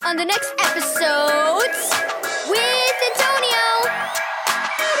on the next episodes with Antonio.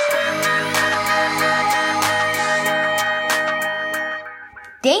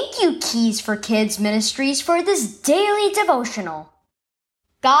 Thank you, Keys for Kids Ministries, for this daily devotional.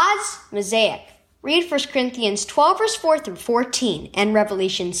 God's Mosaic. Read 1 Corinthians 12, verse 4 through 14, and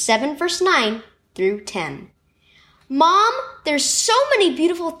Revelation 7, verse 9 through 10. Mom, there's so many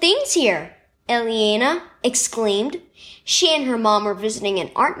beautiful things here, Eliana exclaimed. She and her mom were visiting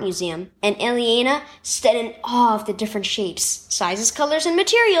an art museum, and Eliana stood in awe of the different shapes, sizes, colors, and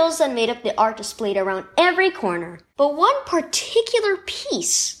materials that made up the art displayed around every corner. But one particular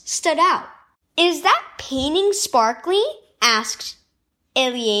piece stood out. "Is that painting sparkly?" asked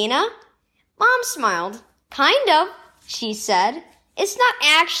Eliana. Mom smiled. "Kind of," she said. "It's not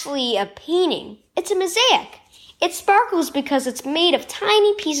actually a painting. It's a mosaic. It sparkles because it's made of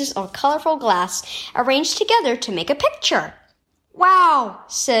tiny pieces of colorful glass arranged together to make a picture." "Wow,"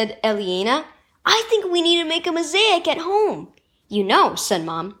 said Eliana. "I think we need to make a mosaic at home." "You know," said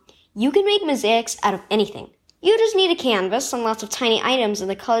Mom, "you can make mosaics out of anything. You just need a canvas and lots of tiny items in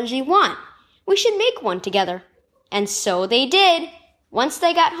the colors you want. We should make one together." And so they did. Once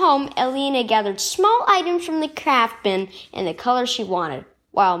they got home, Eliana gathered small items from the craft bin in the color she wanted,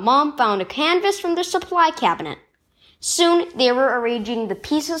 while Mom found a canvas from the supply cabinet. Soon they were arranging the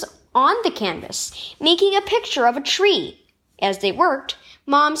pieces on the canvas, making a picture of a tree. As they worked,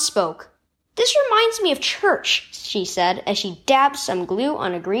 Mom spoke. "This reminds me of church," she said as she dabbed some glue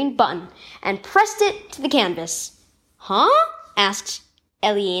on a green button and pressed it to the canvas. "Huh?" asked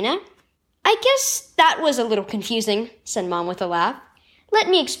Eliana. "I guess that was a little confusing," said Mom with a laugh. "Let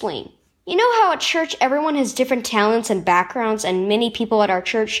me explain. You know how at church everyone has different talents and backgrounds, and many people at our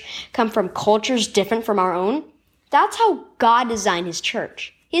church come from cultures different from our own? That's how God designed His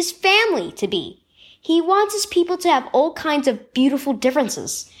church, His family, to be. He wants His people to have all kinds of beautiful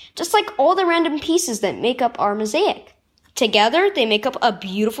differences, just like all the random pieces that make up our mosaic. Together, they make up a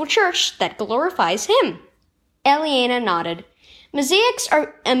beautiful church that glorifies Him." Eliana nodded. "Mosaics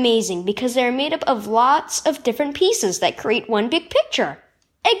are amazing because they are made up of lots of different pieces that create one big picture."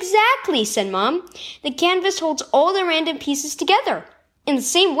 "Exactly," said Mom. "The canvas holds all the random pieces together. In the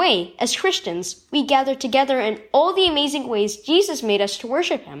same way, as Christians, we gather together in all the amazing ways Jesus made us to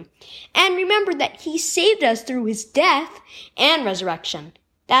worship Him, and remember that He saved us through His death and resurrection.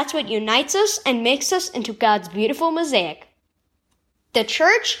 That's what unites us and makes us into God's beautiful mosaic. The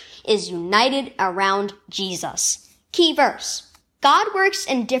church is united around Jesus. Key verse. God works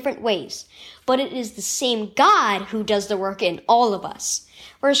in different ways, but it is the same God who does the work in all of us.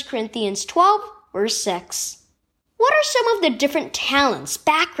 1 Corinthians 12, verse 6. What are some of the different talents,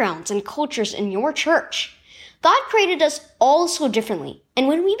 backgrounds, and cultures in your church? God created us all so differently, and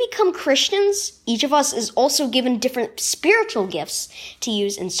when we become Christians, each of us is also given different spiritual gifts to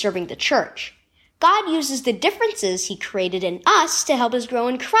use in serving the church. God uses the differences He created in us to help us grow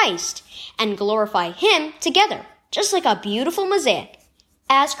in Christ and glorify Him together, just like a beautiful mosaic.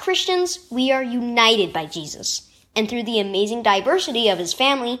 As Christians, we are united by Jesus, and through the amazing diversity of His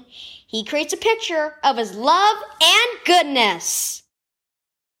family, He creates a picture of His love and goodness.